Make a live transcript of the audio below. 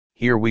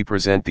Here we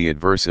present the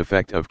adverse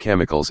effect of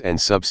chemicals and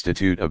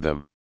substitute of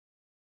them.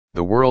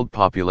 The world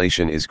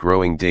population is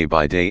growing day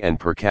by day and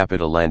per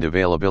capita land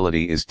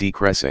availability is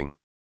decreasing.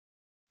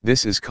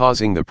 This is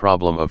causing the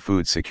problem of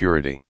food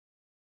security.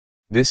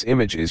 This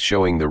image is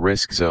showing the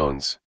risk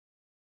zones.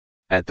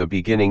 At the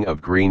beginning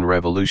of Green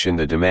Revolution,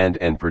 the demand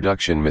and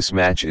production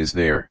mismatch is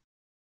there.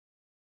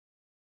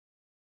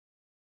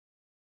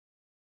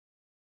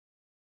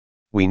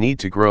 We need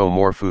to grow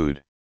more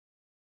food.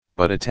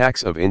 But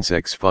attacks of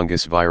insects,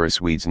 fungus,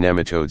 virus, weeds,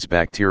 nematodes,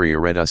 bacteria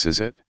reduces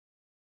it.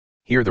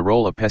 Here the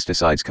role of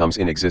pesticides comes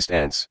in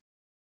existence.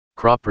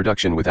 Crop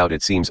production without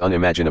it seems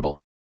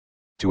unimaginable.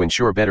 To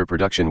ensure better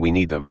production we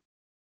need them.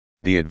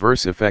 The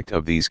adverse effect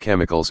of these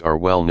chemicals are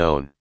well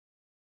known.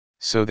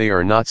 So they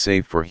are not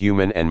safe for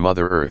human and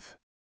Mother Earth.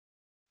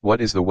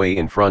 What is the way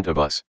in front of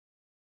us?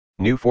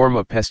 New form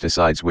of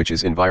pesticides which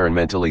is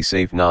environmentally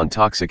safe,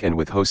 non-toxic and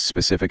with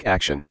host-specific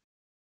action.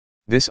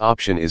 This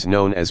option is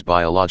known as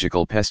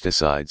biological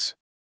pesticides.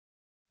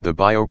 The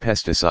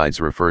biopesticides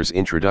refers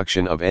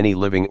introduction of any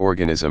living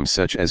organism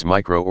such as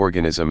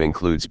microorganism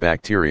includes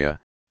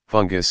bacteria,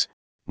 fungus,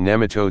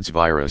 nematodes,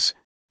 virus,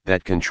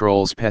 that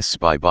controls pests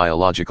by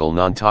biological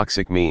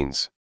non-toxic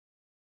means.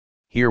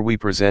 Here we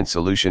present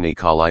solution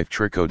Ecolife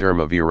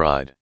trichoderma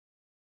viride.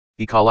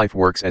 Ecolife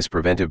works as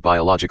preventive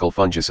biological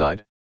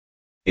fungicide.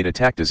 It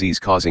attacks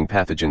disease-causing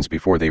pathogens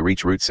before they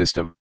reach root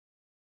system.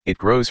 It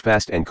grows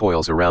fast and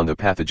coils around the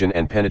pathogen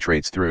and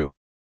penetrates through.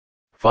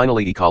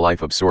 Finally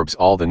Ecolife absorbs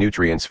all the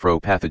nutrients from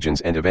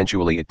pathogens and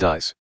eventually it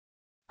dies.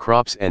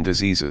 Crops and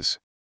diseases.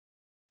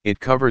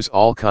 It covers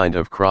all kind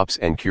of crops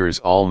and cures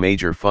all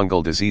major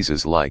fungal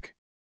diseases like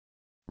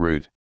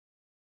root,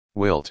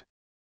 wilt,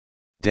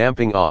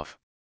 damping off,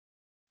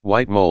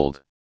 white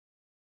mold,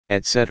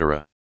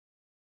 etc.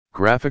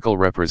 Graphical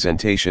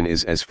representation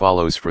is as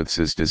follows for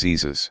these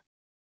diseases.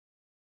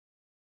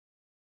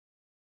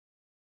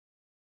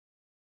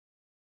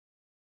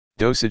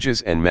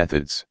 Dosages and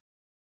methods.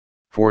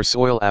 For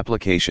soil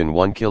application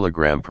 1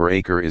 kg per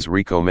acre is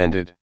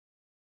recommended.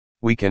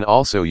 We can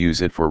also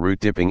use it for root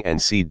dipping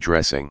and seed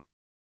dressing.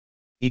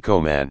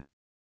 Ecoman.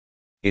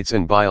 It's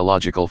an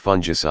biological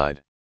fungicide.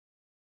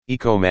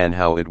 Ecoman,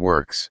 how it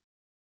works.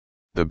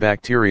 The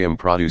bacterium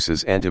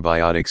produces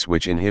antibiotics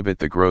which inhibit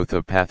the growth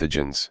of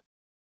pathogens.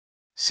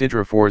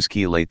 Siderophores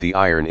chelate the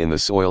iron in the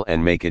soil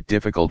and make it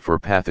difficult for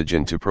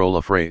pathogen to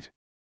proliferate.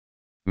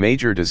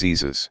 Major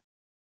diseases.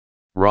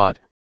 Rot,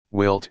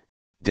 wilt,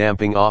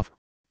 damping off,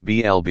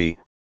 BLB,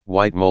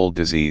 white mold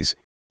disease,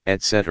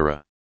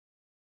 etc.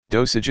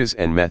 Dosages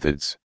and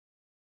methods.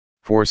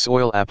 For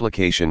soil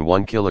application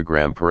 1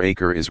 kg per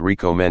acre is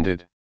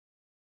recommended.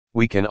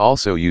 We can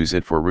also use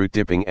it for root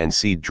dipping and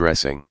seed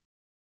dressing.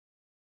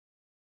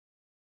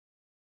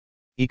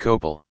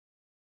 Ecopal.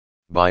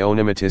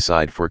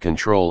 Bionematicide for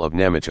control of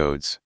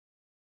nematodes.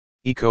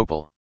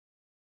 Ecopal.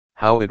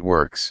 How it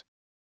works.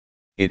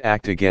 It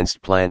acts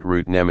against plant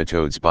root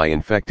nematodes by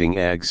infecting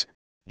eggs,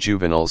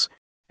 juveniles,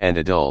 and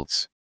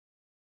adults.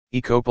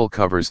 Ecopal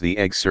covers the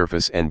egg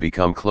surface and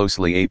become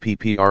closely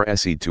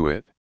appressed to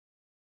it.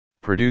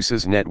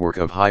 Produces network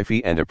of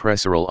hyphae and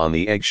oppressorol on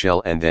the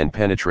eggshell and then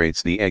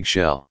penetrates the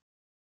eggshell.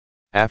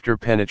 After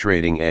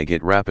penetrating egg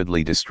it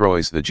rapidly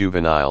destroys the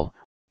juvenile,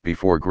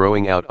 before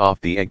growing out off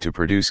the egg to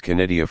produce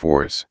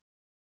kinetiophores.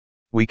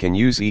 We can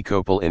use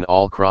Ecopal in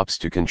all crops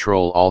to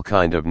control all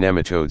kind of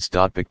nematodes.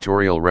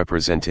 Pictorial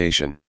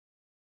representation.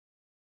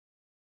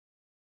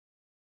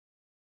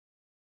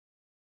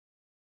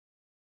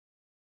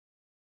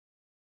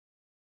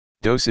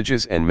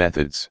 Dosages and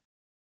methods.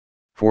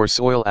 For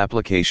soil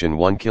application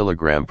 1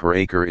 kg per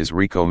acre is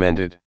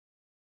recommended.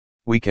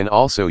 We can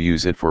also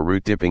use it for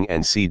root dipping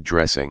and seed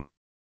dressing.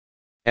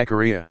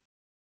 Echorea.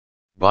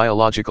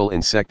 Biological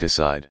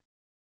insecticide.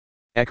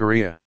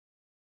 Echorea.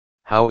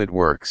 How it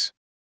works.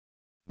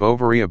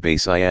 Bovaria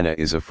bassiana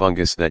is a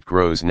fungus that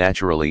grows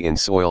naturally in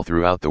soil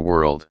throughout the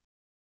world.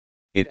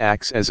 It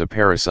acts as a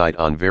parasite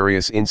on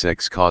various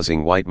insects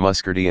causing white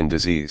muscardian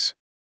disease.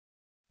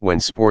 When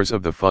spores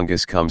of the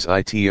fungus comes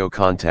into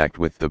contact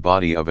with the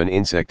body of an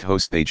insect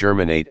host they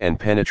germinate and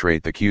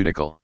penetrate the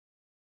cuticle.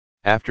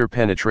 After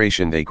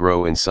penetration they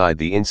grow inside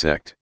the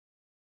insect.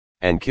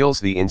 And kills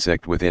the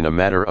insect within a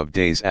matter of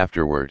days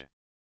afterward.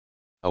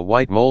 A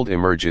white mold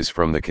emerges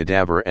from the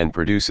cadaver and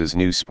produces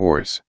new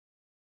spores.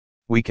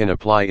 We can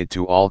apply it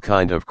to all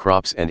kind of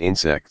crops and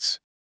insects.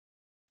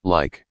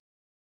 Like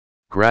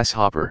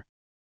grasshopper,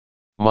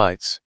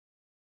 mites,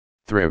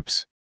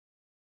 thrips,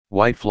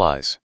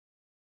 whiteflies,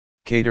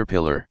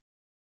 caterpillar,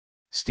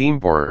 steam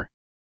borer,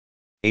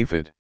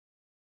 aphid,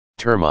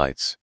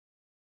 termites,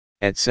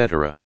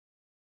 etc.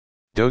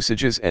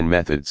 Dosages and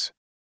methods.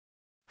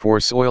 For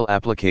soil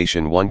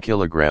application 1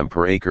 kg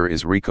per acre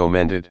is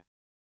recommended.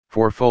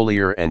 For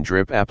foliar and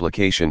drip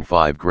application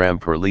 5 g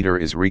per liter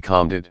is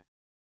recommended.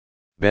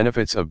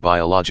 Benefits of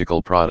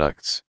biological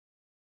products.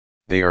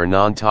 They are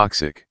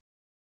non-toxic.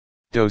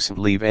 Doesn't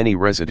leave any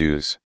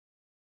residues.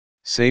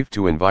 Safe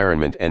to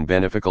environment and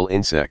beneficial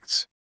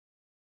insects.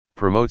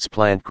 Promotes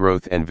plant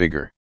growth and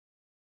vigor.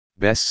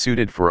 Best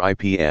suited for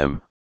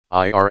IPM,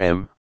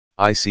 IRM,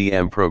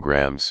 ICM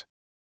programs.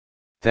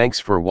 Thanks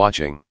for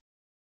watching.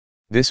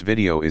 This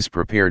video is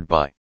prepared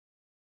by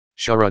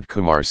Sharad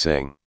Kumar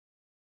Singh.